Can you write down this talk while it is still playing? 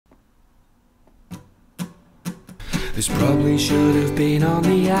This probably should have been on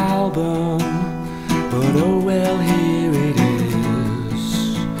the album, but oh well, here it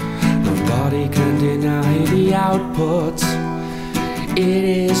is. Nobody can deny the output. It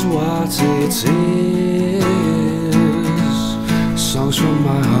is what it is. Songs from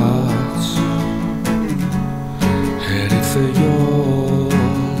my heart, headed for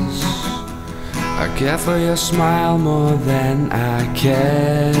yours. I care for your smile more than I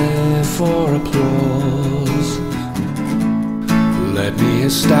care for applause. Let me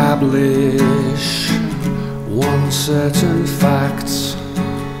establish one certain fact.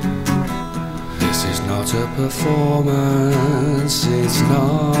 This is not a performance, it's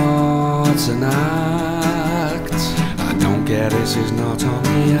not an act. I don't care, this is not on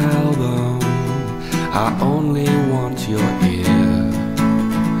the album. I only want your ear.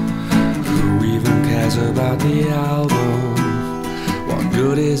 Who even cares about the album? What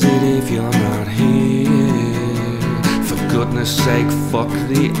good is it if you're not here? For goodness sake, fuck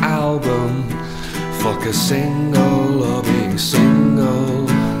the album. Fuck a single or being single.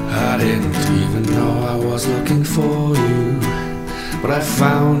 I didn't even know I was looking for you, but I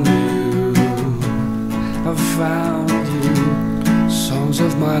found you. I found you. Songs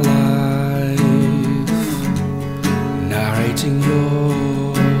of my life, narrating yours.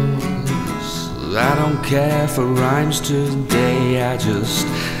 I don't care for rhymes today, I just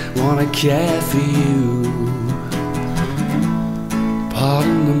wanna care for you.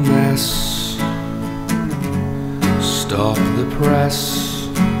 Pardon the mess, stop the press.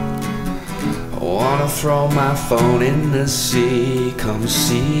 I wanna throw my phone in the sea, come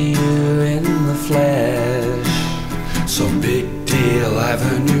see you in the flesh. So big deal, I've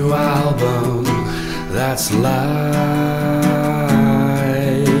a new album, that's life.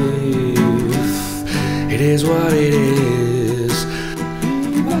 It is what it is.